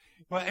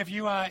Well, if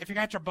you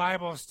got your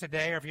Bibles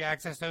today, or if you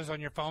access those on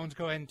your phones,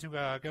 go ahead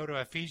and go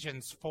to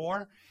Ephesians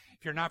 4.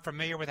 If you're not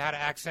familiar with how to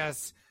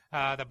access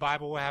the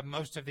Bible, we'll have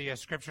most of the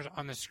scriptures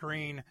on the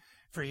screen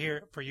for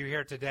you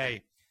here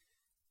today.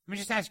 Let me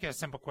just ask you a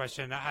simple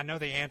question. I know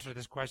the answer to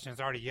this question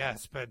is already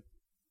yes, but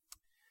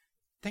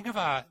think of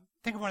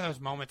one of those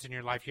moments in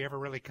your life you ever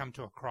really come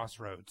to a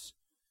crossroads.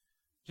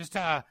 Just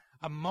a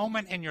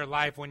moment in your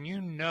life when you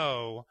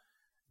know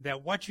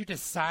that what you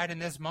decide in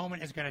this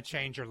moment is going to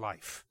change your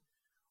life.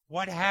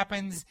 What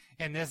happens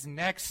in this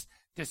next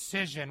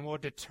decision will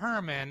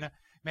determine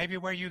maybe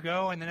where you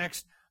go in the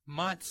next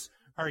months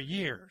or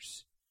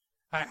years.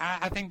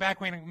 I think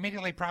back, we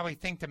immediately probably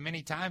think to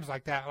many times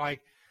like that.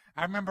 Like,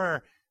 I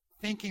remember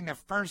thinking the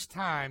first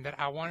time that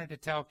I wanted to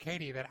tell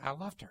Katie that I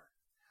loved her.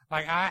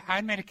 Like,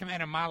 I made a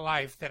commitment in my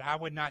life that I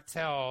would not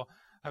tell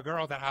a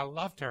girl that I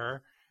loved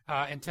her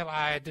until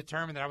I had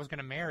determined that I was going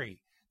to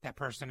marry that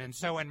person. And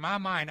so in my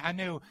mind, I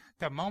knew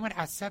the moment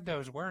I said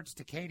those words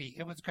to Katie,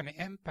 it was going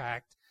to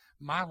impact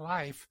my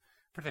life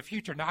for the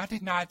future. Now, I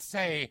did not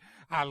say,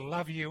 I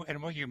love you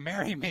and will you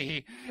marry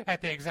me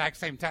at the exact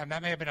same time.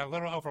 That may have been a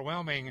little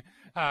overwhelming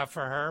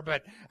for her,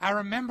 but I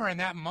remember in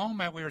that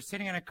moment, we were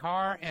sitting in a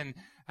car in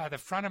the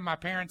front of my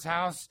parents'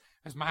 house.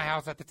 It was my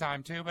house at the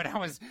time too, but I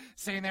was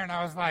sitting there and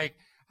I was like,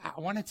 I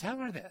want to tell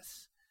her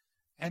this.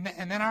 And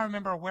then I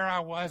remember where I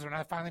was when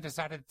I finally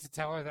decided to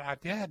tell her that I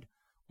did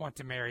want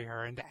to marry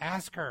her and to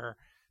ask her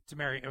to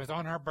marry. It was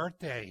on her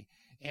birthday,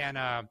 and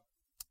I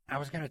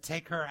was going to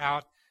take her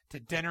out to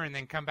dinner and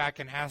then come back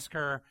and ask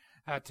her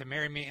to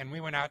marry me. And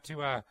we went out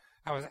to I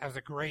was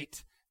a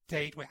great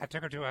date. I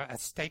took her to a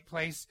steak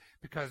place,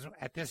 because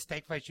at this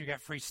steak place you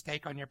get free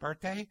steak on your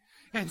birthday.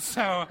 And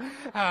so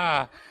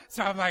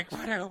I'm like,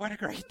 what a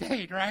great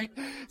date, right?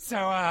 So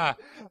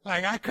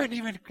like, I couldn't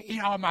even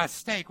eat all my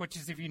steak, which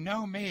is, if you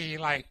know me,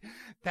 like,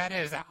 that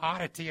is an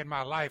oddity in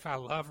my life. I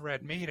love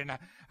red meat, and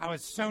I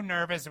was so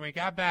nervous. And we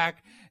got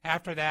back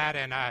after that,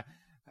 and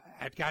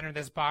I'd gotten her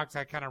this box.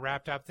 I kind of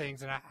wrapped up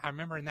things, and I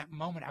remember in that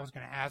moment I was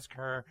going to ask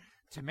her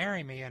to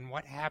marry me, and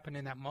what happened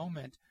in that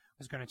moment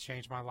was going to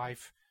change my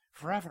life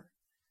forever.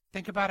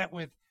 Think about it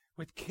with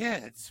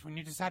kids. When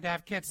you decide to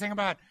have kids, think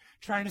about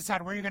trying to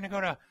decide where you're going to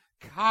go to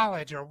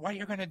college or what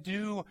you're going to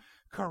do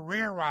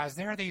career-wise.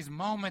 There are these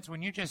moments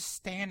when you're just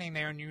standing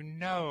there and you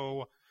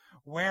know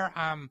what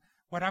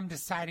I'm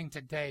deciding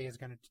today is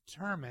going to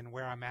determine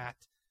where I'm at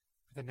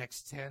for the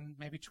next 10,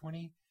 maybe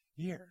 20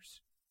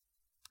 years.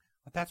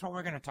 But that's what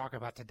we're going to talk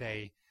about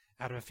today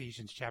out of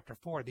Ephesians chapter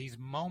 4. These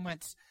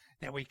moments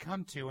that we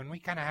come to, and we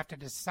kind of have to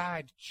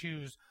decide to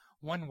choose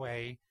one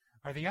way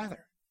or the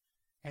other.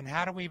 And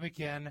how do we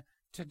begin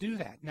to do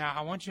that? Now,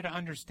 I want you to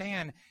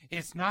understand,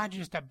 it's not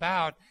just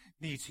about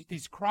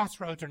these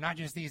crossroads, are not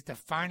just these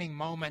defining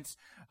moments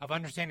of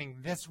understanding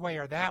this way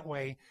or that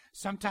way.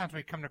 Sometimes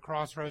we come to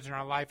crossroads in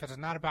our life. It's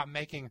not about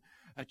making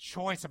a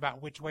choice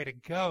about which way to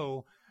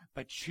go,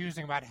 but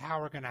choosing about how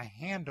we're going to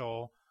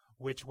handle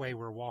which way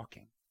we're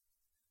walking.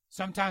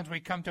 Sometimes we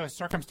come to a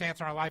circumstance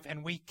in our life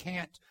and we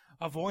can't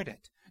avoid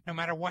it. No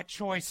matter what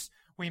choice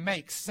we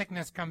make,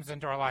 sickness comes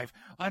into our life.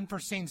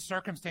 Unforeseen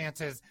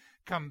circumstances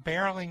come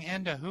barreling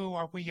into who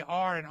we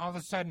are, and all of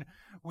a sudden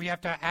we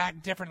have to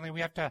act differently. We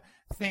have to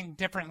think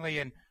differently,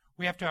 and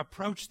we have to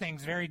approach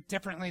things very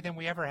differently than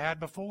we ever had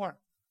before.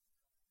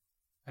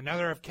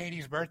 Another of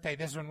Katie's birthday,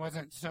 this one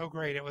wasn't so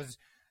great. It was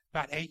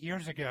about 8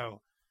 years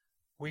ago.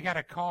 We got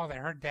a call that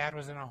her dad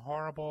was in a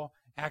horrible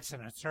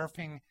accident, a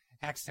surfing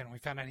accident. We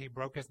found out he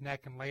broke his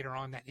neck, and later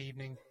on that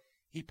evening,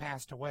 he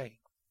passed away.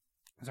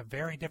 It was a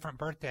very different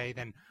birthday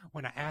than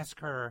when I asked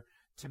her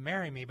to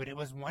marry me, but it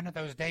was one of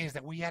those days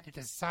that we had to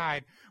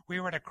decide. We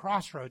were at a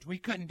crossroads. We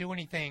couldn't do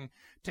anything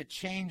to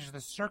change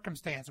the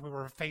circumstance we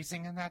were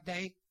facing in that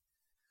day,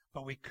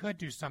 but we could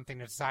do something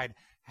to decide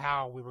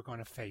how we were going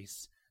to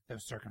face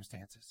those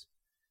circumstances.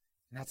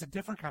 And that's a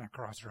different kind of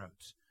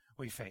crossroads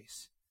we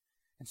face.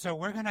 And so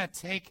we're going to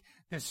take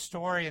this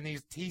story and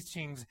these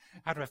teachings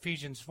out of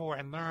Ephesians 4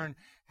 and learn,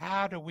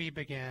 how do we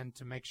begin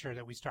to make sure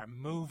that we start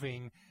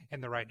moving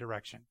in the right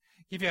direction.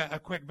 Give you a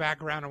quick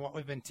background on what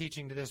we've been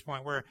teaching to this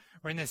point. We're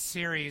in this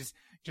series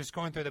just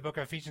going through the book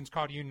of Ephesians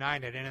called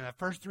United. And in the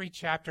first 3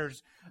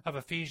 chapters of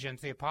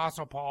Ephesians, the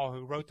Apostle Paul,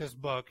 who wrote this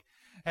book,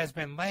 has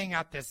been laying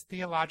out this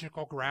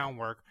theological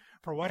groundwork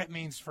for what it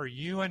means for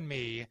you and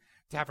me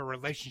to have a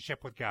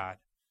relationship with God.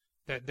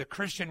 The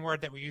Christian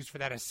word that we use for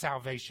that is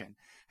salvation.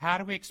 How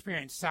do we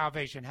experience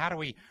salvation? How do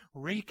we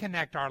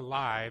reconnect our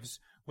lives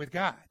with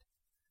God?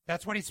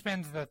 That's what he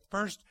spends the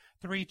first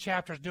 3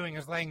 chapters doing,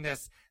 is laying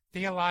this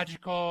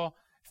theological,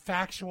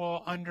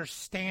 factual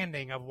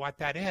understanding of what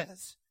that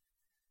is.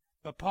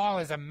 But Paul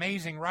is an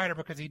amazing writer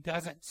because he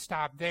doesn't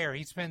stop there.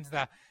 He spends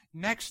the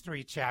next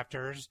 3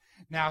 chapters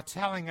now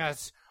telling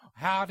us,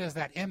 how does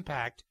that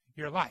impact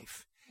your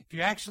life? If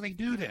you actually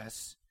do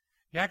this,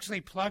 you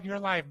actually plug your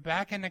life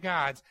back into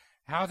God's,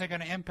 how is it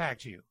going to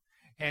impact you?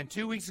 And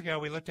 2 weeks ago,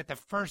 we looked at the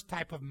first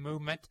type of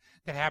movement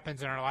that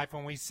happens in our life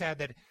when we said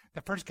that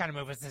the first kind of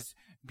movement is this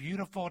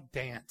beautiful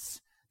dance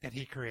that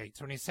he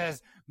creates. When he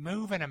says,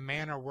 move in a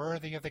manner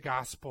worthy of the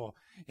gospel,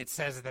 it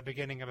says at the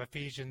beginning of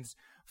Ephesians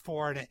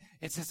 4, and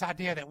it's this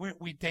idea that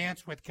we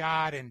dance with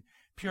God in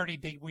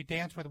purity, we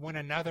dance with one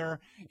another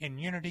in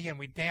unity, and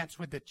we dance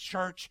with the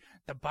church,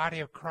 the body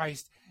of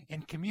Christ,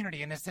 in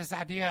community. And it's this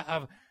idea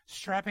of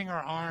strapping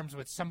our arms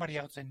with somebody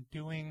else and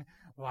doing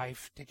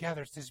life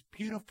together. It's this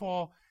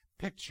beautiful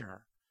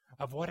picture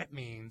of what it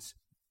means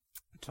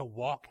to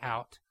walk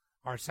out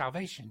our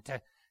salvation,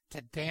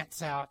 to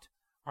dance out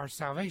our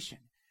salvation.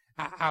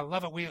 I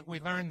love it. We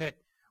learn that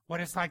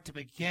what it's like to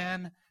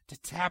begin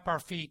to tap our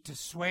feet, to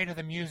sway to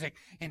the music,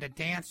 and to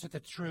dance to the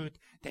truth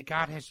that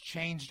God has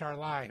changed our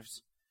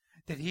lives,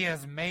 that he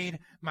has made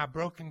my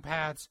broken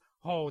paths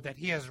whole, that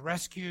he has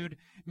rescued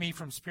me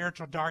from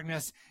spiritual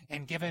darkness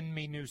and given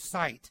me new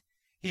sight.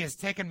 He has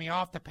taken me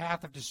off the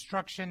path of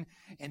destruction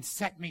and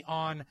set me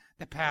on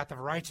the path of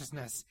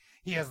righteousness.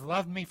 He has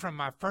loved me from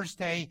my first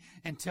day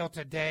until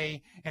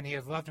today, and he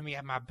has loved me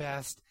at my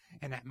best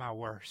and at my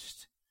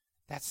worst.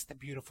 That's the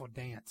beautiful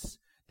dance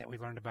that we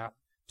learned about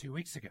 2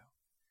 weeks ago.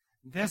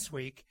 This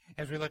week,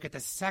 as we look at the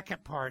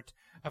second part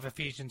of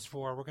Ephesians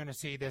 4, we're going to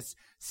see this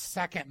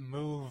second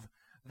move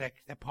that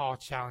Paul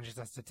challenges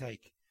us to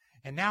take.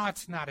 And now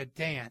it's not a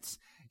dance.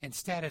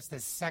 Instead, it's the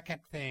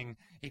second thing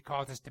he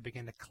calls us to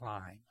begin to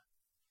climb.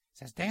 He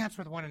says, dance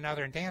with one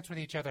another and dance with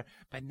each other,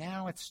 but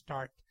now it's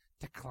start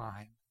to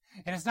climb.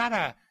 And it's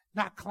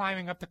not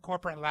climbing up the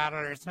corporate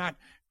ladder. It's not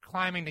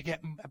climbing to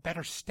get a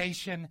better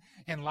station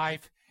in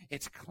life.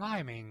 It's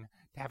climbing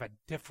to have a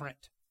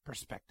different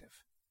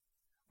perspective.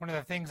 One of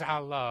the things I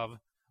love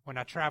when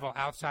I travel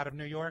outside of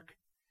New York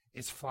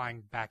is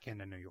flying back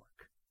into New York.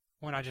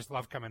 One, I just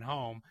love coming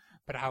home,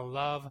 but I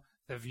love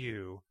the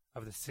view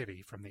of the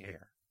city from the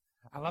air.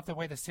 I love the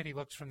way the city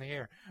looks from the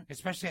air,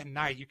 especially at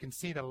night. You can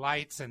see the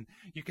lights and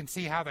you can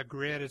see how the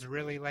grid is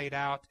really laid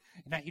out.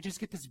 And you just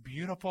get this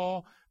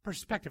beautiful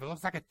perspective. It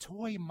looks like a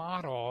toy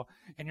model,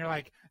 and you're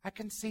like, I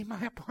can see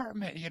my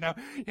apartment,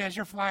 as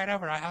you're flying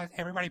over.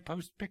 Everybody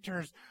posts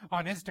pictures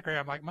on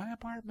Instagram, like my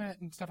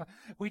apartment and stuff.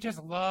 We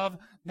just love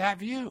that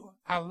view.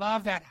 I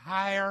love that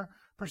higher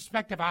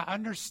perspective. I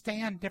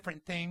understand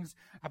different things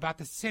about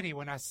the city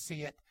when I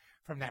see it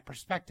from that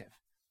perspective.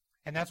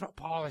 And that's what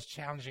Paul is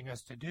challenging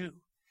us to do.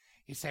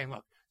 He's saying,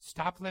 look,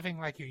 stop living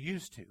like you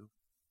used to,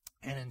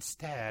 and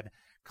instead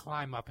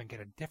climb up and get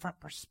a different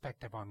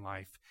perspective on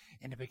life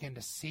and to begin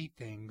to see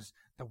things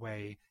the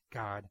way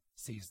God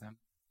sees them.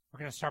 We're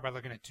going to start by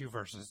looking at two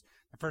verses.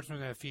 The first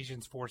one is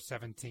Ephesians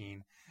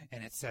 4:17,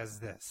 and it says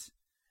this.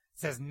 It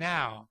says,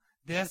 now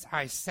this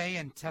I say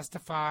and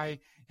testify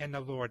in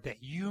the Lord,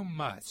 that you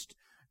must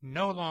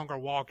no longer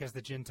walk as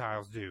the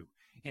Gentiles do,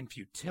 in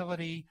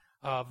futility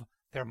of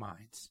their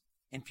minds.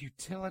 In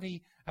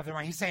futility of their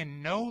mind. He's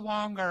saying no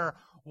longer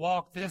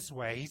walk this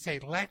way. He's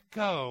saying let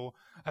go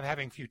of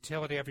having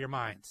futility of your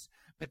minds.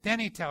 But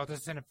then he tells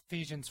us in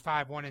Ephesians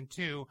 5:1 and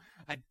 2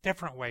 a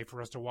different way for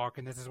us to walk,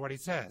 and this is what he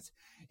says.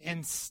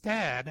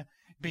 Instead,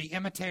 be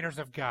imitators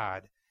of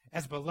God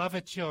as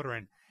beloved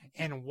children,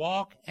 and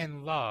walk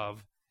in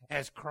love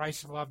as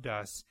Christ loved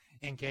us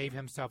and gave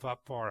himself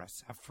up for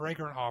us, a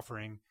fragrant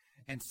offering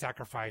and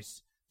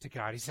sacrifice to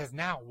God. He says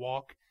now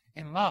walk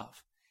in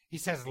love. He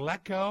says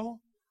let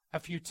go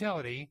of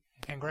futility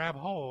and grab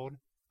hold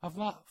of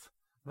love.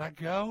 Let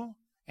go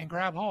and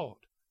grab hold.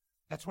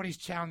 That's what he's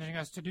challenging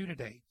us to do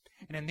today.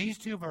 And in these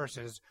two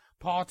verses,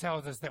 Paul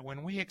tells us that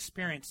when we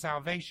experience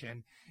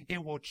salvation,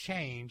 it will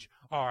change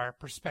our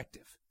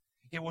perspective.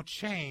 It will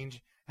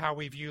change how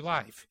we view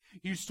life.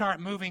 You start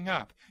moving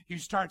up. You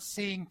start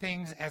seeing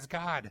things as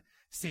God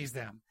sees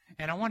them.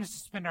 And I want us to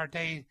spend our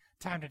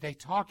time today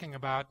talking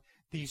about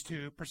these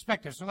two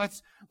perspectives. So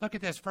let's look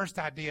at this first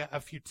idea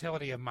of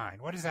futility of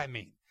mind. What does that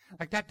mean?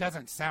 Like, that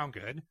doesn't sound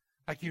good.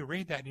 Like, you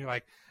read that and you're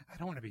like, I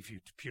don't want to be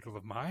futile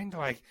of mind.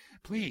 Like,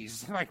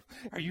 please, like,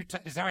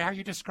 is that how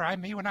you describe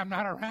me when I'm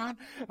not around?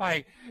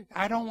 Like,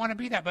 I don't want to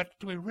be that. But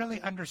do we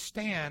really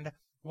understand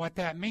what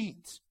that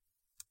means?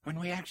 When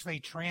we actually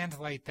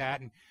translate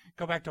that and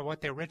go back to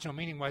what the original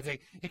meaning was,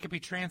 it could be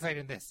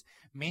translated in this: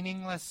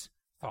 meaningless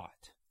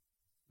thought.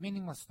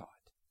 Meaningless thought.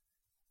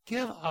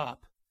 Give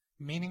up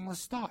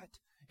meaningless thought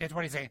is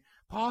what he's saying.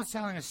 Paul's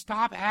telling us,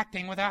 stop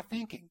acting without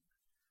thinking.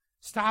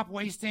 Stop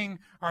wasting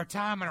our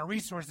time and our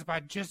resources by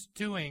just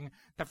doing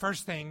the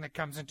first thing that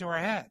comes into our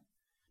head,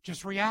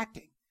 just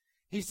reacting.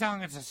 He's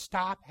telling us to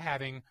stop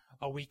having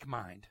a weak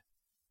mind.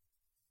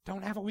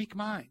 Don't have a weak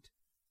mind.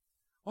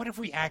 What if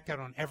we acted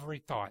on every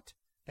thought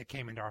that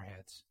came into our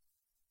heads?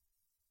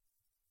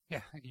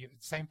 Yeah,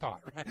 same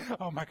thought, right?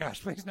 Oh my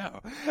gosh, please no.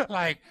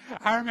 Like,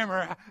 I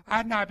remember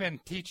I'd been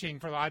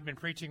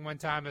preaching one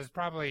time. It was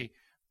probably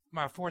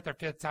my fourth or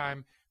fifth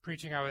time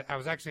preaching. I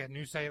was actually at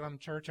New Salem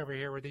Church over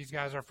here where these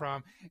guys are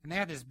from, and they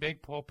had this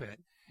big pulpit.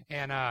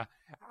 And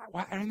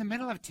in the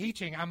middle of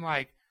teaching, I'm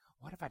like,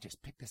 what if I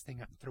just picked this thing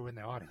up and threw it in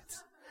the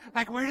audience?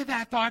 Like, where did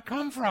that thought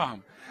come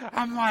from?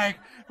 I'm like,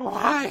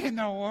 why in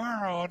the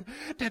world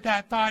did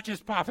that thought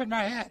just pop in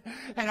my head?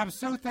 And I'm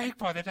so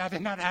thankful that I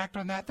did not act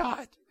on that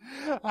thought.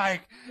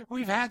 Like,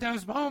 we've had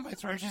those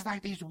moments where it's just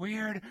like these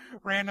weird,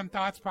 random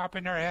thoughts pop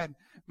in our head.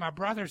 My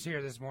brother's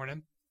here this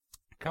morning.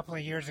 A couple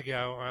of years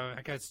ago,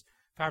 I guess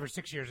 5 or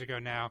 6 years ago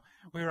now,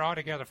 we were all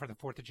together for the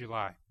 4th of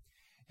July.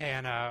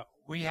 And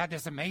we had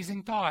this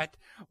amazing thought,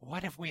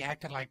 what if we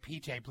acted like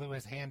PJ blew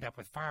his hand up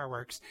with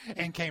fireworks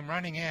and came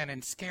running in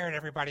and scared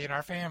everybody in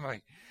our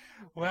family?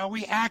 Well,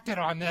 we acted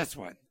on this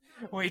one.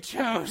 We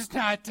chose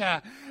not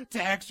to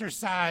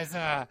exercise.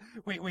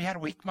 We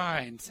had weak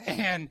minds.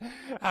 And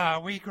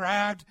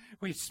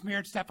we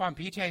smeared stuff on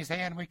PJ's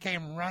hand. We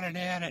came running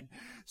in and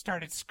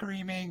started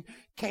screaming.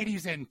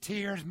 Katie's in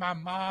tears. My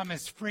mom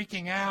is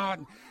freaking out.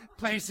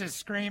 Place is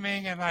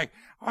screaming. And like,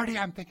 Artie,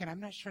 I'm thinking,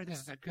 I'm not sure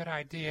this is a good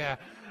idea.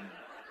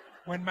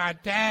 When my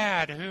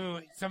dad, who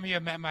some of you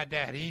have met my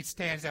dad, he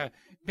stands a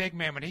big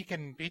man, but he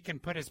can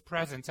put his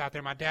presence out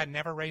there. My dad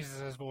never raises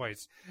his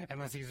voice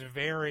unless he's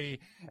very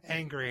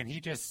angry, and he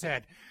just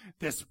said,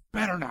 "This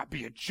better not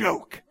be a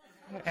joke."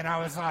 And I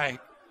was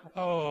like,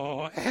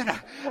 oh, and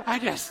I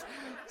just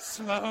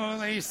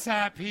slowly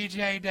sat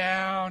PJ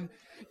down.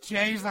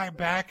 Jay's like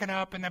backing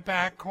up in the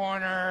back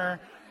corner,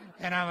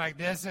 and I'm like,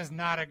 this is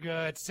not a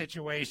good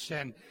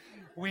situation.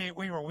 We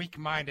were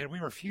weak-minded. We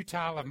were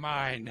futile of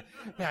mind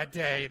that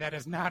day. That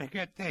is not a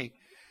good thing.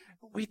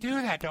 We do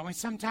that, don't we?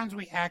 Sometimes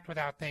we act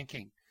without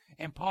thinking.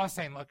 And Paul's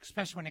saying, look,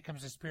 especially when it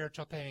comes to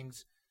spiritual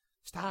things,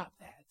 stop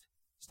that.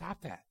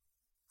 Stop that.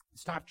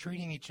 Stop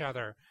treating each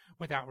other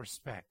without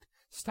respect.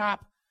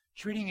 Stop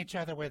treating each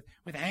other with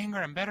anger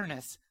and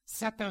bitterness.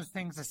 Set those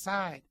things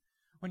aside.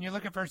 When you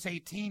look at verse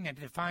 18, it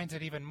defines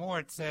it even more.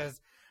 It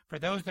says, for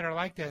those that are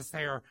like this,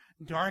 they are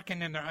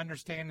darkened in their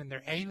understanding.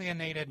 They're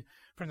alienated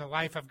from the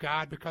life of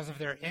God because of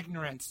their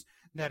ignorance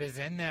that is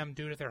in them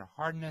due to their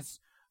hardness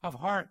of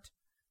heart.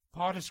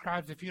 Paul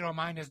describes the futile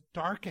mind as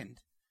darkened,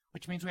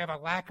 which means we have a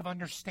lack of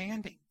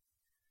understanding.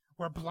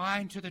 We're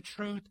blind to the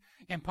truth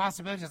and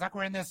possibilities. It's like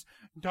we're in this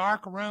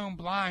dark room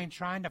blind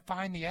trying to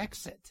find the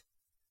exit.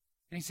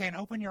 And he's saying,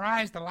 open your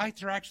eyes. The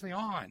lights are actually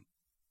on.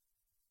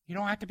 You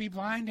don't have to be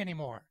blind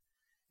anymore.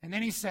 And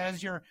then he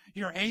says you're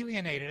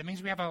alienated. It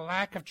means we have a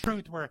lack of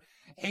truth. We're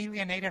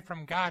alienated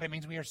from God. It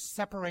means we are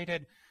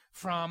separated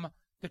from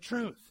the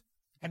truth.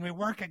 And we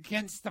work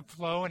against the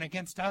flow and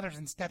against others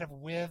instead of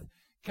with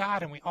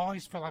God. And we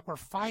always feel like we're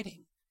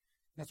fighting.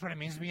 That's what it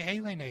means to be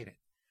alienated.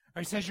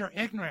 Or he says you're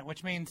ignorant,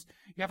 which means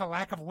you have a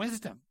lack of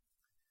wisdom.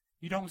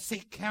 You don't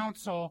seek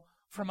counsel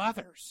from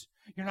others.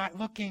 You're not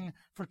looking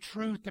for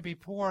truth to be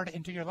poured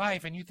into your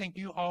life, and you think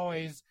you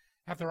always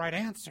have the right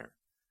answer.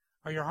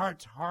 Or your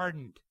heart's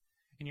hardened,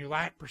 and you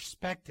lack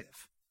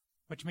perspective,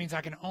 which means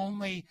I can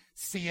only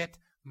see it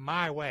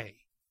my way,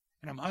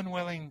 and I'm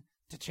unwilling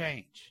to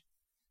change.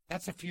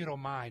 That's a futile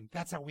mind.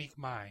 That's a weak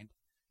mind.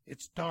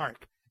 It's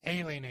dark,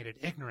 alienated,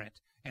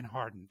 ignorant, and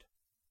hardened.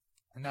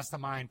 And that's the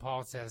mind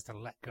Paul says to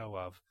let go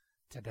of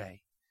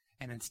today.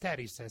 And instead,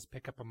 he says,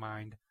 pick up a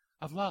mind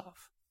of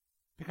love.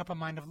 Pick up a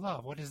mind of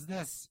love. What does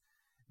this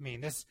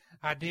mean? This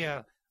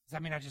idea, does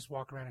that mean I just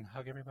walk around and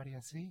hug everybody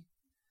I see?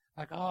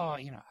 Like, oh,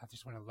 I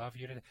just want to love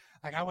you today.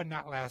 Like, I would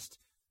not last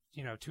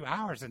 2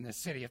 hours in this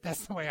city if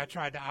that's the way I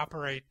tried to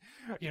operate,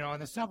 on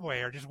the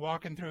subway or just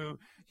walking through,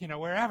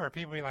 wherever.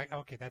 People be like,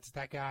 okay, that's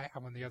that guy.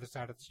 I'm on the other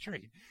side of the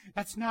street.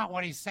 That's not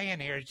what he's saying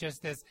here. It's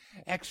just this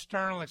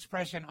external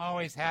expression,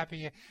 always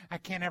happy. I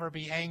can't ever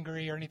be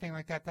angry or anything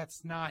like that.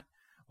 That's not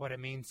what it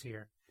means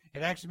here.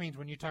 It actually means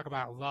when you talk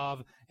about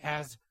love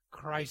as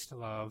Christ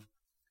love,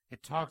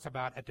 it talks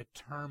about a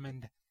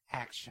determined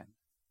action.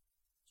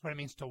 That's what it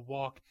means to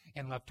walk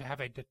in love, to have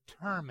a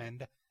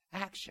determined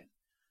action.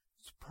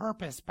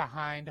 Purpose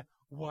behind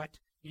what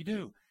you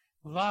do.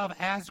 Love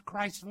as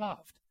Christ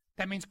loved.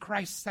 That means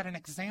Christ set an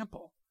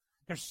example.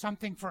 There's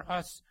something for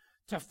us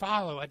to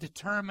follow, a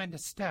determined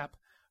step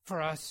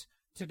for us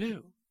to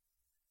do.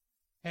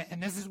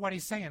 And this is what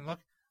he's saying.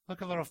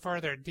 Look a little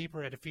further,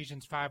 deeper at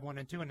Ephesians 5:1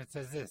 and 2, and it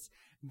says this,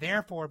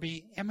 therefore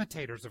be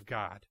imitators of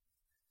God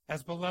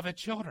as beloved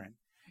children,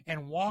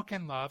 and walk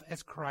in love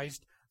as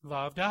Christ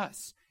loved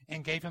us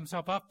and gave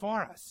himself up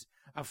for us,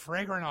 a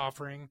fragrant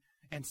offering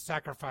and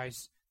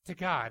sacrifice to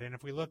God. And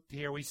if we look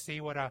here, we see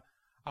what a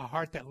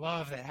heart that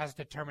loves, that has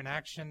determined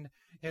action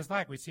is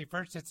like. We see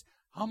first it's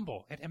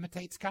humble. It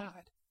imitates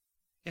God.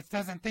 It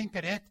doesn't think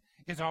that it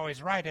is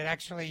always right. It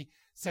actually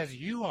says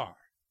you are.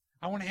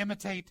 I want to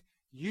imitate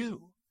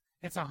you.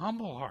 It's a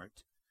humble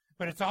heart,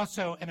 but it's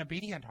also an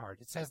obedient heart.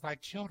 It says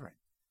like children.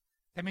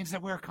 That means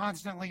that we're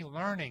constantly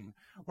learning.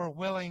 We're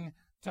willing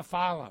to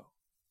follow.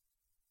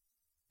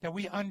 That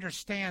we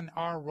understand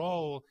our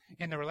role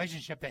in the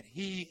relationship, that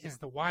he is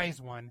the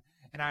wise one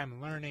and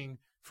I'm learning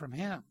from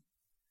him.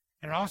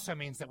 And it also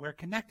means that we're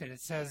connected.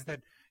 It says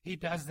that he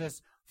does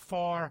this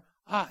for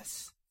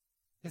us.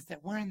 Is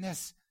that we're in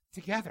this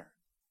together.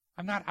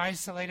 I'm not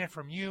isolated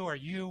from you or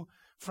you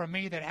from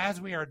me, that as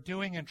we are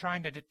doing and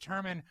trying to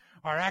determine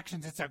our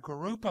actions, it's a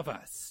group of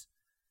us.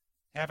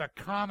 Have a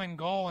common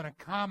goal and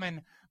a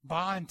common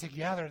bond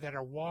together that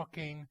are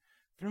walking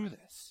through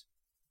this.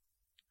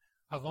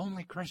 A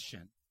lonely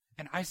Christian,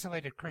 an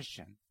isolated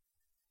Christian,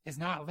 is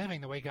not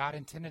living the way God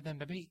intended them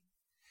to be.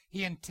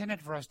 He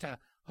intended for us to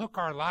hook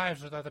our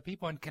lives with other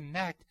people and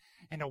connect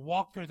and to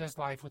walk through this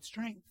life with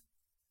strength.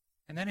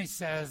 And then he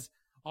says,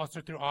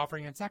 also through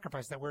offering and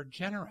sacrifice, that we're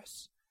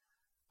generous.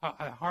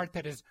 A heart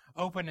that is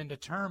open and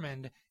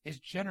determined is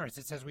generous.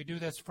 It says we do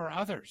this for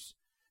others,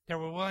 that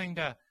we're willing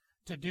to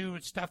do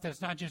stuff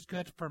that's not just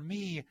good for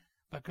me,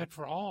 but good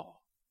for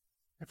all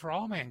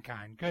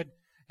mankind. Good.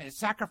 And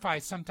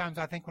sacrifice, sometimes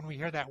I think when we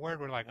hear that word,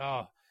 we're like,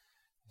 oh,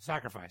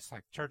 sacrifice.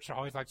 Like church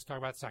always likes to talk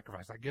about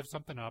sacrifice, like give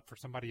something up for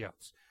somebody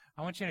else.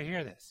 I want you to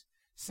hear this.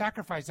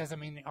 Sacrifice doesn't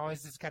mean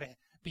always it's got to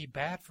be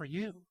bad for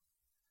you.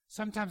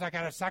 Sometimes I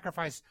got to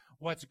sacrifice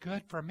what's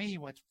good for me,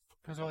 what's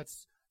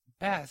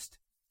best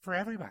for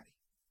everybody.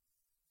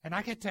 And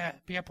I get to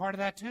be a part of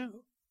that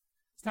too.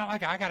 It's not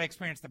like I got to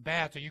experience the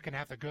bad so you can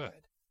have the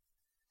good.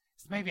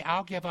 So maybe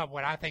I'll give up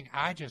what I think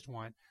I just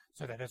want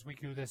so that as we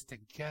do this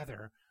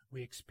together,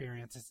 we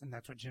experience this, and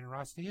that's what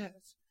generosity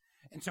is.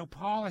 And so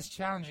Paul is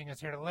challenging us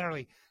here to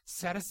literally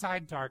set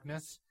aside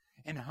darkness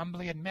and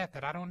humbly admit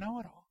that I don't know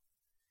it all.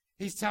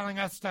 He's telling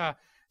us to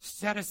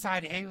set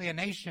aside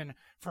alienation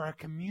for a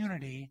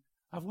community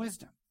of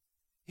wisdom.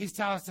 He's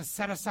telling us to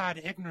set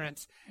aside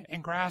ignorance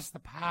and grasp the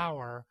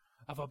power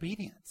of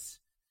obedience,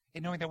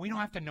 and knowing that we don't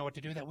have to know what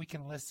to do, that we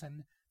can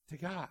listen to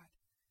God,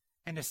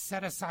 and to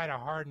set aside a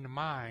hardened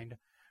mind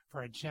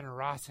for a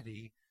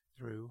generosity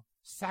through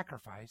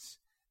sacrifice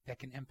that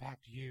can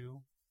impact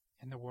you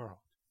and the world.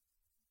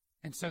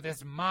 And so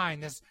this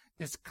mind,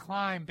 this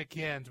climb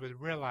begins with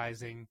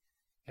realizing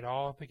it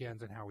all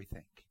begins in how we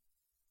think,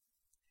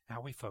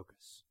 how we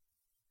focus.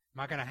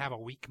 Am I going to have a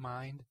weak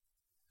mind,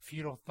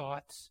 futile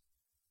thoughts?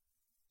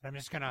 I'm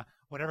just going to,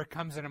 whatever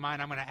comes into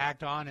mind, I'm going to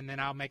act on, and then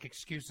I'll make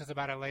excuses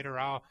about it later.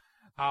 I'll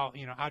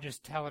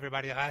just tell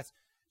everybody that's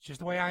just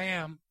the way I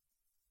am.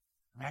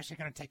 I'm actually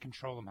going to take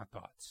control of my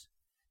thoughts.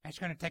 I'm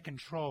actually going to take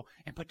control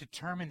and put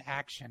determined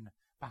action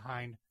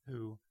behind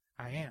who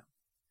I am.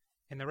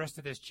 In the rest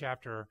of this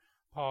chapter,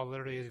 Paul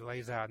literally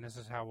lays out, and this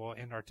is how we'll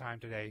end our time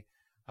today,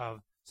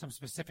 of some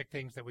specific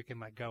things that we can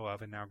let go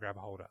of and now grab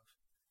a hold of.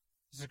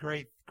 This is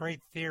great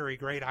theory,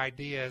 great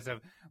ideas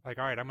of like,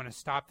 all right, I'm going to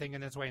stop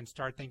thinking this way and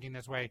start thinking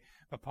this way.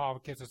 But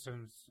Paul gives us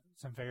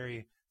some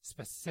very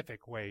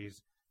specific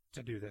ways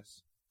to do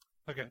this.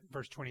 Look at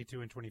verse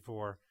 22 and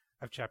 24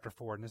 of chapter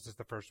 4, and this is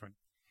the first one.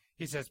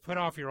 He says, put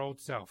off your old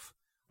self,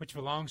 which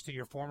belongs to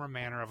your former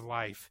manner of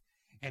life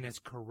and is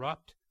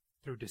corrupt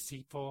through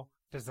deceitful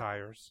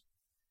desires,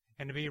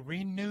 and to be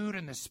renewed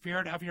in the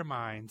spirit of your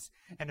minds,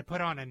 and to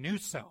put on a new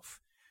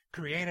self,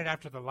 created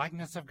after the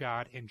likeness of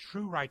God in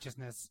true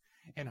righteousness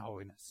and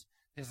holiness.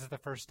 This is the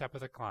first step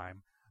of the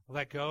climb.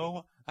 Let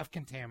go of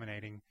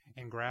contaminating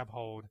and grab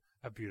hold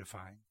of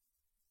beautifying.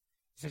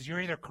 He says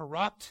you're either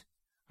corrupt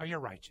or you're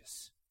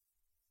righteous.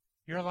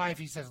 Your life,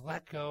 he says,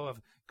 let go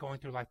of going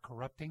through life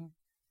corrupting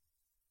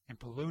and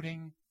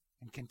polluting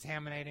and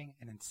contaminating,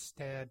 and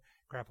instead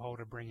grab hold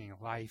of bringing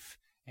life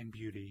and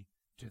beauty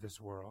to this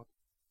world.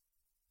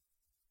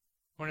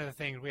 One of the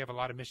things, we have a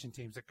lot of mission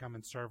teams that come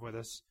and serve with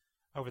us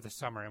over the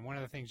summer, and one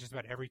of the things just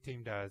about every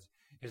team does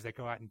is they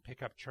go out and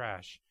pick up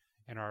trash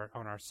on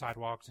our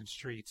sidewalks and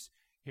streets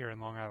here in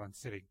Long Island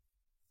City.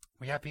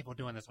 We have people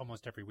doing this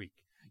almost every week.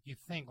 You'd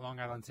think Long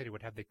Island City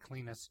would have the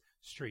cleanest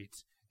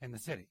streets in the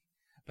city,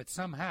 but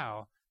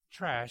somehow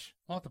trash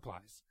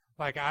multiplies.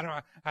 Like,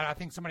 I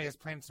think somebody has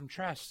planted some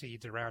trash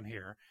seeds around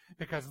here,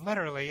 because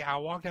literally I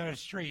walk down the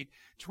street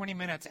 20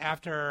 minutes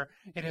after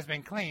it has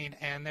been cleaned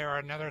and there are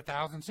another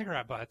 1,000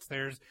 cigarette butts.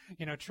 There's,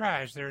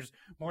 trash. There's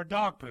more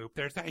dog poop.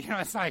 There's,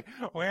 it's like,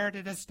 where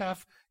did this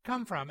stuff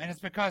come from? And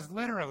it's because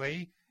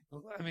literally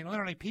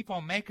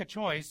people make a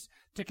choice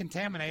to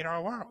contaminate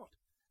our world.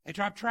 They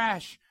drop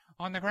trash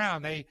on the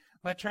ground. They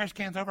let trash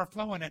cans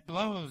overflow and it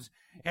blows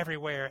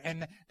everywhere.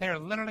 And they're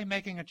literally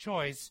making a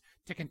choice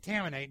to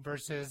contaminate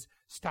versus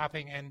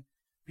stopping and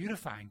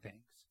beautifying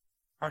things.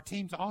 Our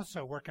teams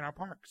also work in our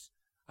parks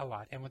a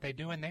lot. And what they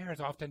do in there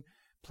is often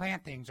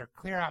plant things or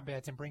clear out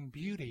beds and bring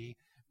beauty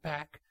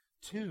back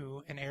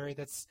to an area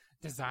that's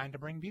designed to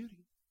bring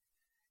beauty.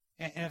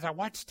 And as I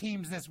watched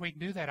teams this week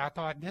do that, I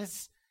thought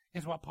this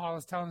is what Paul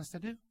is telling us to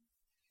do.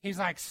 He's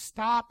like,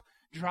 stop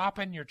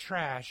dropping your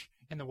trash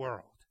in the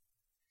world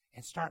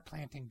and start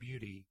planting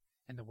beauty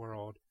in the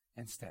world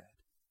instead.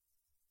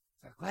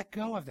 So let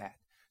go of that.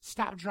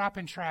 Stop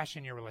dropping trash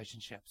in your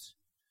relationships.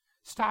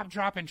 Stop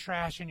dropping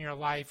trash in your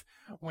life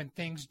when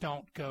things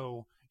don't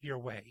go your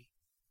way.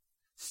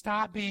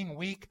 Stop being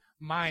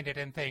weak-minded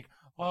and think,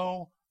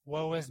 oh,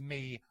 woe is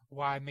me,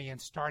 why me?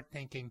 And start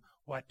thinking,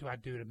 what do I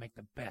do to make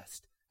the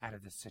best out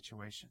of this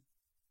situation?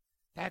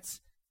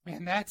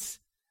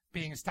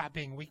 Stop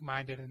being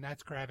weak-minded, and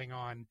that's grabbing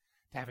on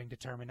to having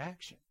determined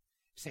action.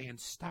 Saying,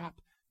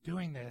 stop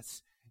doing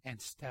this and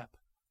step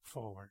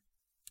forward.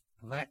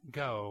 Let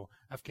go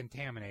of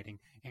contaminating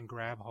and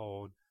grab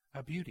hold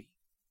of beauty.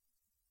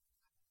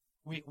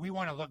 We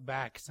want to look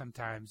back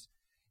sometimes,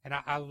 and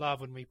I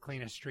love when we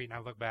clean a street and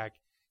I look back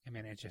I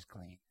mean, it's just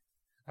clean.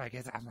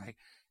 I'm like,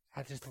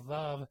 I just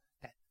love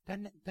that.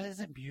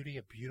 Isn't beauty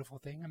a beautiful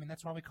thing? I mean,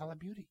 that's why we call it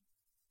beauty.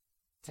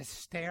 To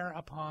stare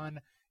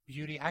upon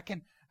beauty. I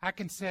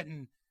can sit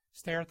and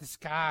stare at the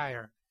sky,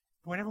 or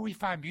whatever we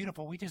find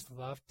beautiful, we just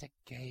love to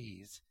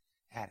gaze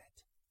at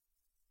it.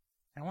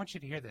 And I want you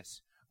to hear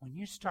this. When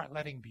you start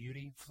letting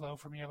beauty flow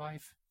from your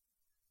life,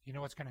 you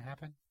know what's going to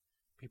happen?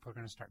 People are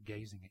going to start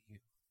gazing at you.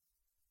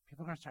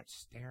 People are going to start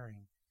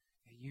staring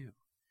at you.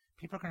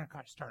 People are going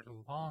to start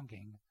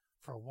longing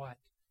for what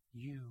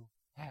you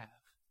have.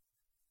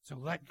 So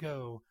let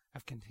go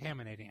of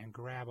contaminating and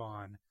grab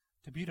on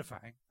to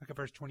beautifying. Look at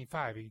verse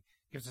 25. He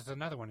gives us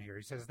another one here.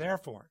 He says,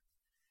 therefore,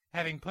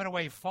 having put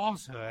away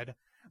falsehood,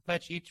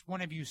 let each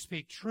one of you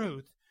speak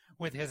truth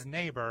with his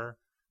neighbor,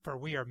 for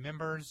we are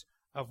members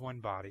of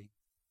one body.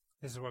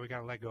 This is what we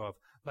got to let go of.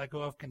 Let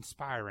go of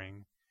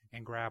conspiring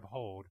and grab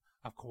hold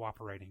of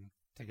cooperating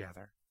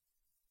together.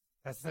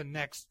 That's the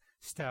next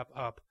step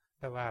up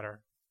the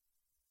ladder.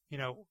 You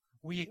know,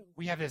 we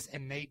have this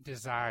innate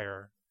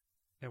desire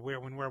that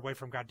when we're away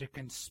from God to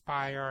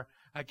conspire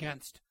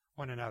against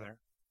one another.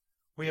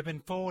 We have been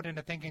fooled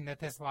into thinking that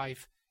this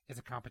life is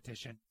a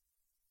competition.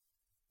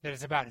 That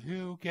it's about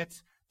who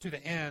gets to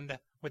the end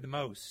with the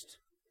most,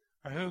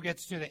 or who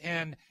gets to the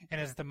end and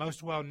is the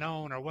most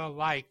well-known or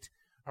well-liked,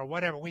 or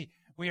whatever. We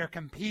are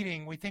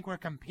competing. We think we're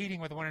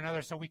competing with one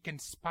another, so we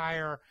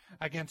conspire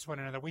against one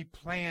another. We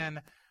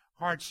plan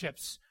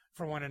hardships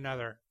for one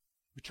another.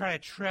 We try to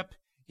trip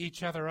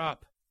each other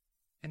up.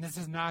 And this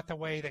is not the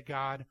way that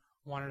God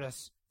wanted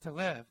us to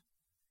live.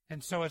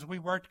 And so as we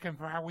work to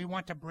compare, we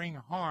want to bring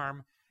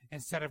harm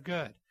instead of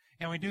good.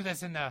 And we do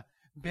this in the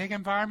big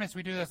environments.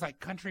 We do this like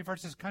country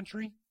versus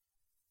country.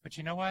 But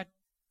you know what?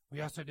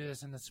 We also do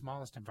this in the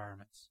smallest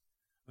environments.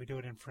 We do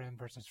it in friend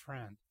versus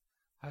friend,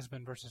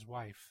 husband versus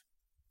wife,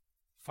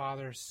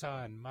 father,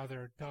 son,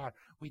 mother, daughter.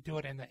 We do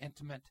it in the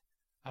intimate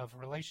of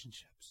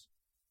relationships.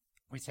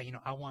 We say, you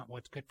know, I want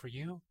what's good for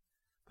you,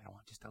 but I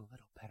want just a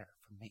little better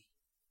for me.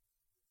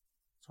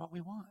 It's what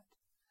we want.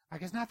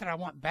 Like, it's not that I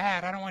want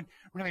bad. I don't want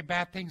really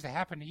bad things to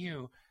happen to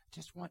you.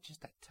 Just want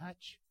just a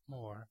touch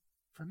more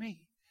for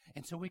me.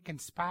 And so we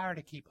conspire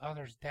to keep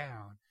others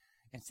down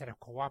instead of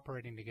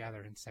cooperating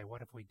together and say,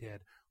 what if we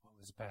did what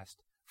was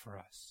best for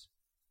us?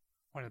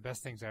 One of the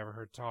best things I ever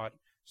heard taught,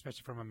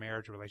 especially from a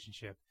marriage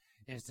relationship,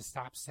 is to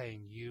stop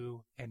saying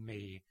you and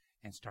me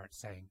and start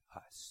saying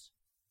us.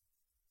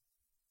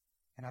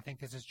 And I think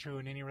this is true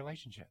in any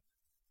relationship.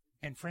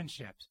 In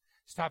friendships,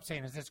 stop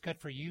saying, is this good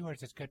for you or is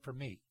this good for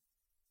me?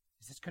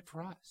 Is this good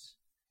for us?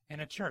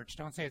 In a church,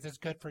 don't say, is this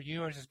good for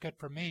you or is this good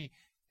for me?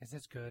 Is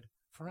this good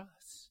for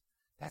us?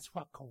 That's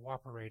what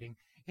cooperating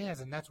is,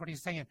 and that's what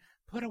he's saying.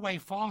 Put away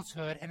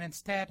falsehood and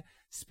instead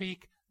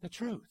speak the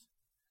truth.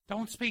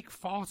 Don't speak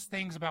false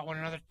things about one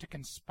another to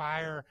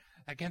conspire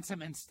against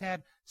them.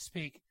 Instead,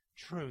 speak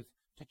truth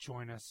to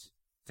join us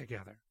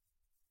together.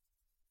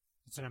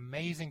 It's an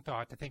amazing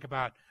thought to think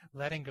about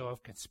letting go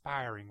of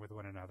conspiring with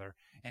one another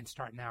and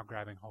start now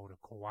grabbing hold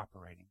of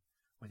cooperating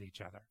with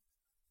each other.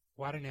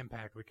 What an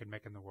impact we could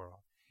make in the world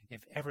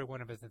if every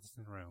one of us that's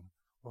in the room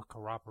were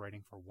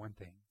cooperating for one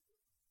thing,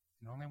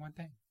 and only one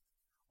thing,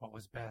 what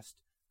was best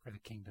for the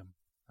kingdom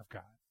of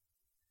God.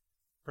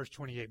 Verse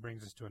 28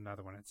 brings us to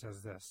another one. It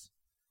says this,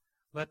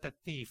 let the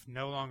thief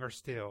no longer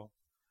steal,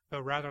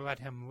 but rather let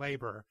him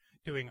labor,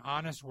 doing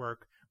honest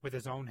work with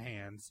his own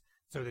hands,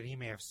 so that he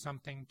may have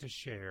something to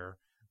share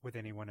with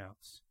anyone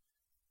else.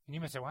 And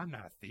you may say, well, I'm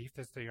not a thief.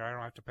 I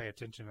don't have to pay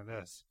attention to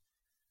this.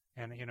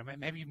 And, you know,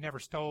 maybe you've never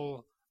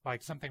stole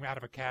like something out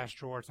of a cash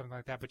drawer or something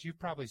like that, but you've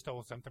probably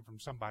stole something from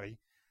somebody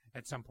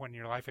at some point in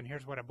your life. And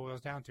here's what it boils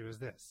down to is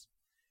this.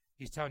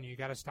 He's telling you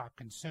got to stop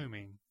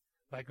consuming,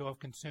 let go of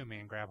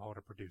consuming, and grab hold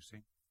of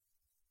producing.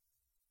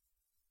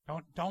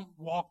 Don't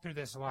walk through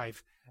this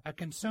life a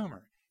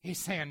consumer. He's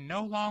saying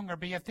no longer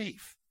be a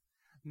thief.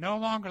 No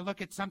longer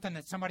look at something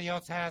that somebody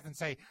else has and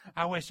say,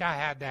 I wish I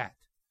had that.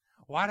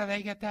 Why do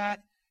they get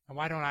that? And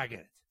why don't I get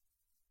it?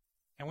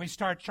 And we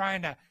start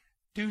trying to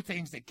do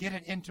things that get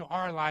it into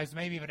our lives,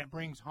 maybe even it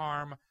brings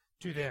harm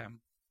to them.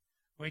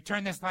 We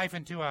turn this life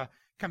into a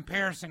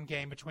comparison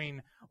game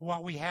between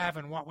what we have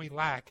and what we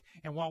lack,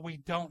 and what we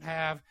don't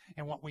have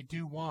and what we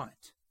do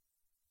want.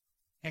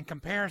 And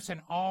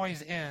comparison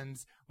always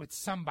ends with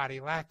somebody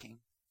lacking.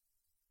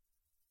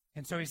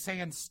 And so he's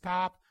saying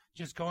stop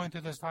just going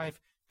through this life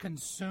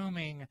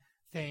consuming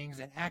things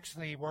and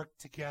actually work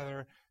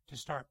together to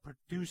start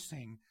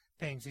producing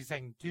things. He's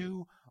saying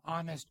do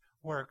honest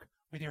work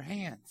with your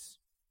hands.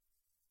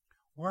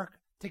 Work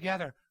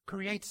together.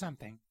 Create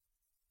something.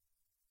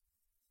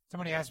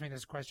 Somebody asked me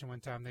this question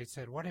one time. They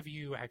said, what have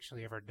you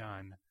actually ever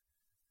done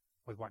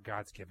with what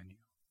God's given you?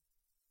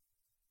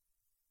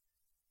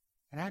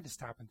 And I had to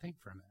stop and think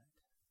for a minute.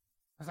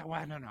 I was like,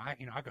 well, no,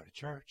 I go to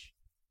church.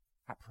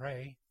 I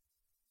pray.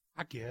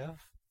 I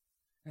give.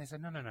 And they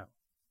said, no.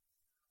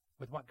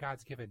 With what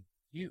God's given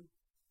you.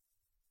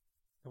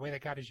 The way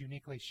that God has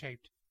uniquely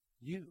shaped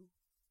you.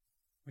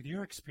 With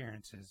your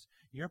experiences,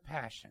 your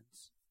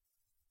passions.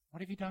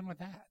 What have you done with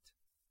that?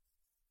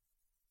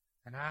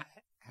 And I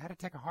I had to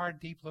take a hard,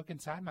 deep look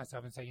inside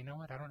myself and say, you know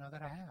what? I don't know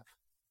that I have.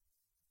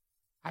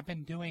 I've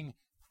been doing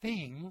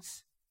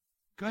things,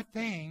 good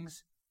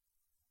things,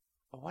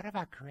 but what have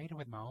I created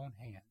with my own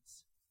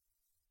hands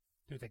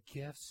through the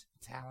gifts,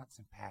 talents,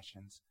 and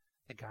passions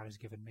that God has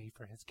given me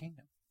for his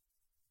kingdom?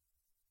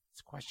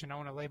 It's a question I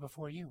want to lay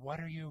before you.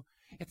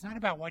 It's not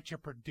about what you're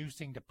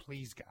producing to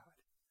please God.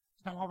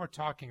 It's not what we're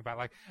talking about.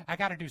 Like, I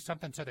got to do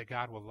something so that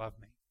God will love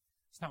me.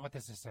 It's not what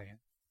this is saying.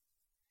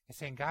 It's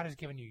saying God has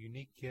given you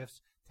unique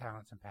gifts,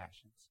 talents, and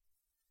passions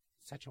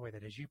in such a way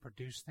that as you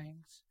produce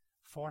things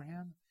for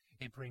him,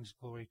 it brings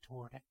glory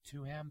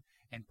to him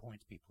and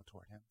points people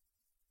toward him.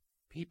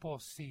 People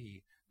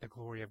see the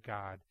glory of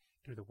God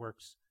through the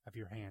works of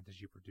your hands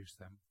as you produce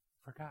them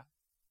for God.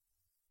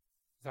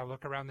 As I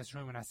look around this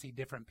room and I see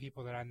different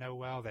people that I know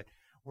well that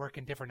work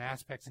in different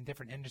aspects in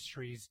different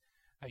industries,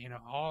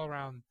 all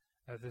around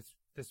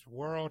this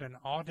world and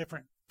all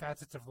different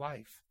facets of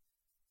life,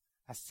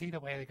 I see the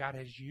way that God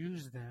has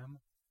used them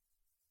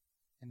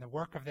in the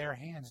work of their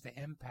hands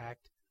to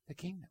impact the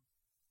kingdom.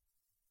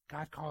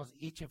 God calls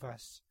each of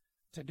us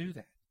to do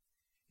that.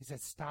 He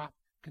says, stop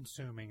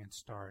consuming and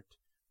start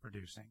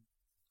producing.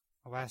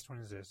 The last one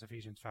is this.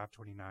 Ephesians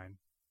 5:29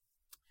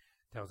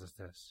 tells us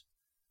this,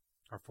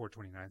 or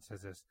 4:29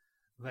 says this: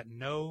 let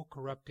no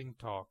corrupting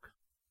talk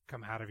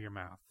come out of your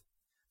mouth,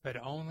 but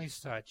only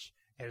such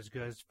as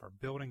goes for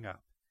building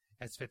up,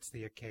 as fits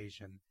the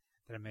occasion,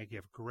 that it may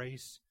give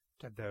grace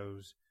to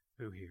those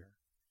who hear.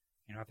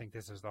 I think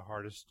this is the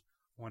hardest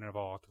one of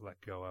all to let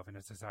go of, and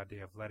it's this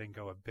idea of letting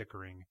go of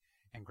bickering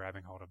and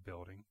grabbing hold of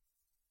building.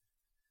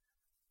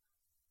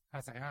 I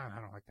say, I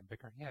don't like to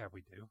bicker. Yeah,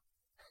 we do.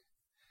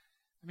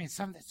 I mean,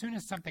 as soon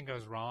as something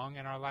goes wrong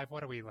in our life,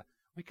 what do we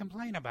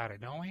complain about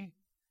it, don't we?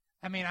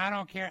 I mean, I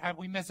don't care.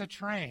 We miss a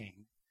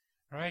train,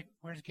 right?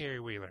 Where's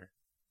Gary Wheeler?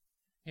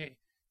 It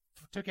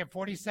took him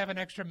 47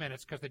 extra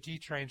minutes because the G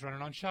train's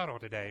running on shuttle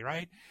today,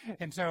 right?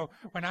 And so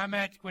when I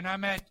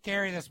met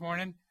Gary this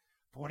morning,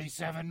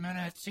 47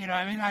 minutes,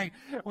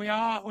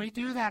 we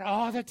do that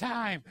all the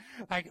time.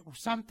 Like,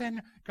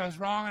 something goes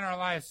wrong in our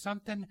lives,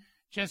 something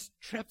just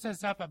trips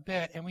us up a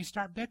bit, and we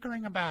start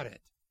bickering about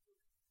it.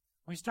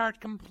 We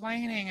start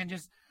complaining and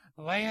just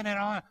laying it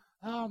on.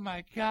 Oh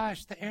my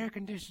gosh, the air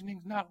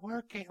conditioning's not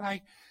working.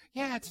 Like,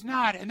 yeah, it's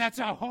not, and that's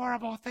a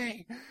horrible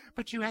thing.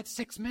 But you had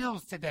 6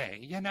 meals today.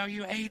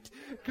 You ate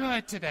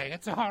good today.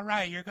 It's all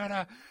right. You're going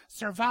to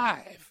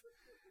survive.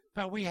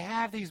 But we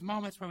have these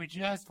moments where we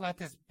just let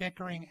this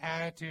bickering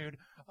attitude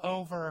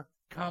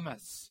overcome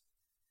us.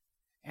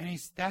 And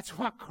that's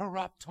what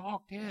corrupt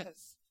talk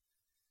is.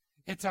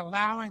 It's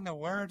allowing the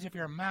words of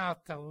your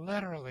mouth to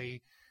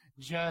literally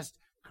just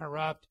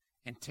corrupt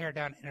and tear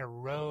down and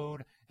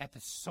erode at the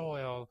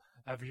soil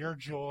of your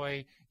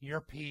joy,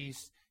 your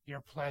peace, your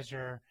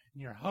pleasure,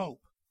 and your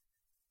hope.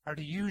 Or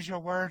to use your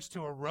words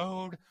to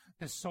erode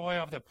the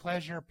soil of the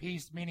pleasure,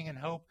 peace, meaning, and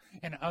hope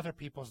in other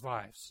people's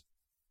lives.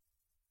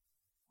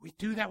 We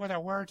do that with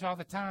our words all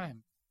the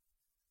time.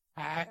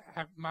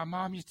 My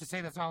mom used to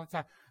say this all the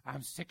time.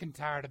 I'm sick and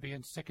tired of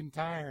being sick and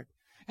tired.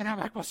 And I'm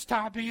like, well,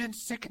 stop being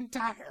sick and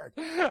tired.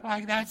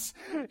 It's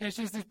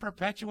just this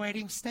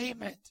perpetuating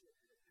statement.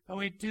 But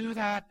we do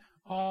that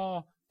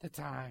all the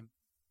time.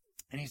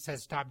 And he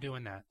says, stop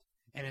doing that.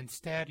 And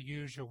instead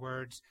use your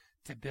words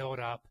to build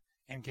up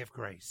and give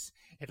grace.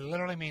 It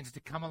literally means to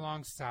come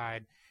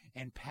alongside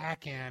and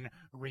pack in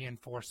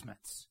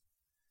reinforcements.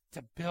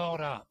 To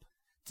build up.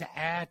 To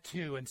add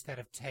to instead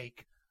of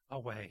take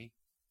away.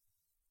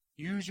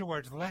 Use your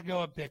words. Let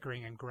go of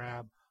bickering and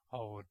grab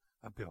hold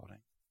of building.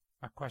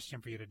 My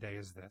question for you today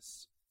is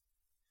this: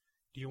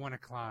 do you want to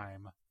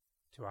climb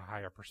to a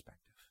higher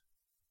perspective?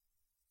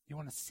 Do you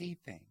want to see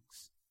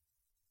things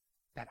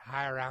that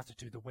higher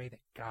altitude, the way that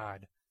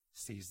God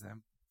sees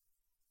them?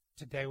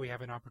 Today we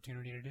have an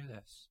opportunity to do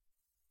this.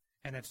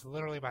 And it's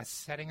literally by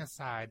setting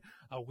aside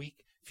a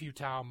weak,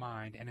 futile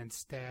mind and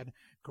instead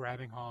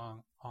grabbing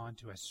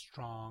onto a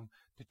strong,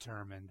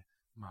 determined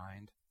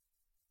mind.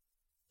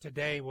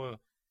 Today,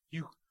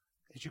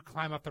 as you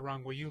climb up the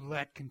rung, will you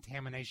let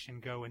contamination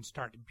go and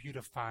start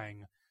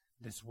beautifying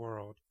this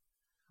world?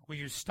 Will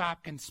you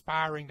stop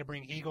conspiring to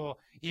bring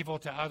evil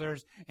to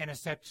others and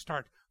instead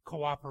start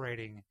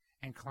cooperating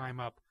and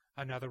climb up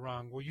another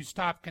rung? Will you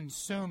stop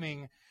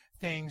consuming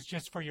things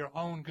just for your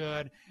own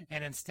good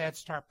and instead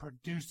start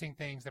producing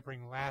things that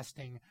bring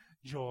lasting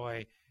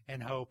joy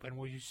and hope? And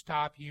will you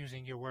stop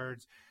using your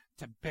words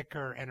to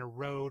bicker and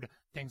erode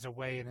things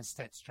away and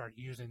instead start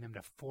using them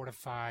to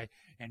fortify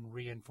and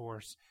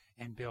reinforce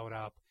and build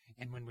up?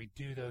 And when we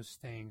do those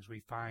things, we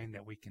find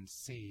that we can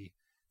see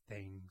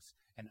things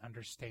and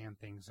understand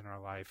things in our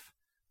life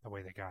the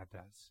way that God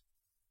does.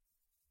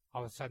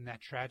 All of a sudden,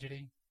 that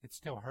tragedy, it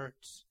still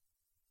hurts,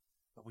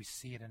 but we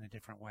see it in a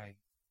different way.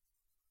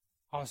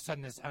 All of a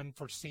sudden, this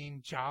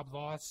unforeseen job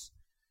loss,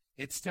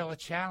 it's still a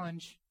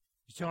challenge.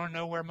 You still don't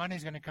know where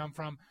money's going to come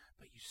from,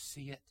 but you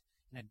see it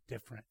in a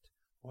different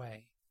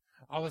way.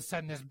 All of a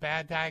sudden, this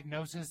bad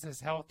diagnosis,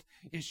 this health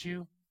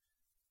issue,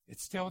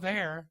 it's still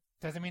there.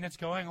 Doesn't mean it's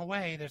going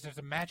away. There's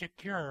a magic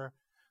cure,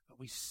 but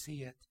we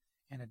see it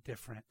in a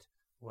different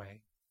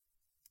way.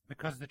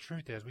 Because the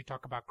truth is, we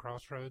talk about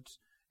crossroads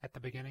at the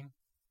beginning.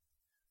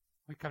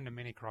 We come to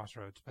many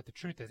crossroads, but the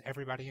truth is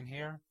everybody in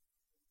here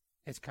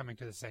is coming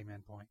to the same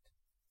end point.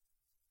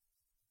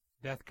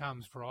 Death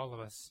comes for all of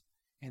us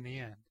in the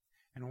end.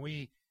 And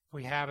we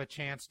have a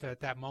chance to,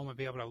 at that moment,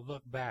 be able to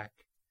look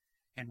back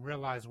and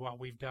realize what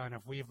we've done.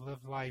 If we've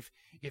lived life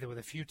either with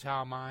a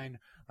futile mind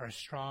or a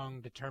strong,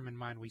 determined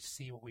mind, we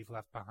see what we've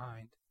left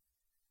behind.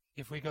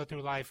 If we go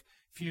through life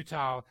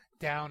futile,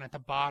 down at the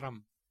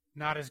bottom,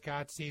 not as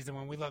God sees them,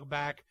 when we look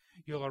back,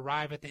 you'll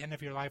arrive at the end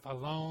of your life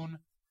alone.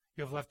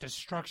 You have left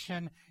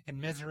destruction and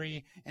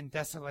misery and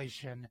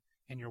desolation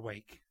in your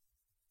wake.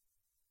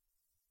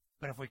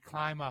 But if we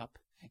climb up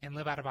and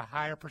live out of a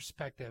higher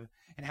perspective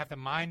and have the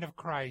mind of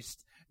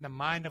Christ, the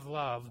mind of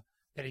love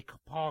that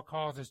Paul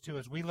calls us to,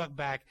 as we look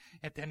back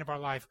at the end of our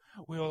life,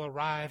 we will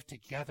arrive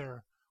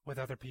together with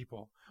other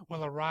people.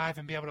 We'll arrive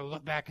and be able to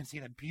look back and see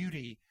the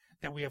beauty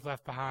that we have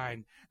left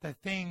behind, the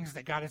things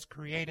that God has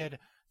created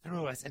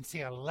through us, and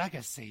see a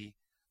legacy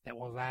that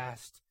will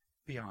last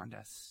beyond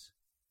us.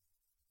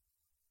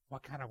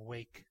 What kind of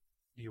wake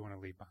do you want to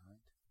leave behind?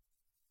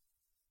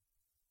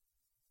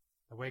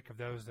 The wake of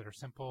those that are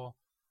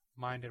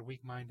simple-minded,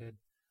 weak-minded,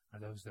 or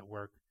those that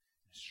work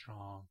in a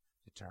strong,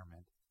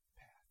 determined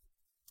path?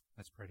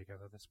 Let's pray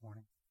together this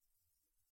morning.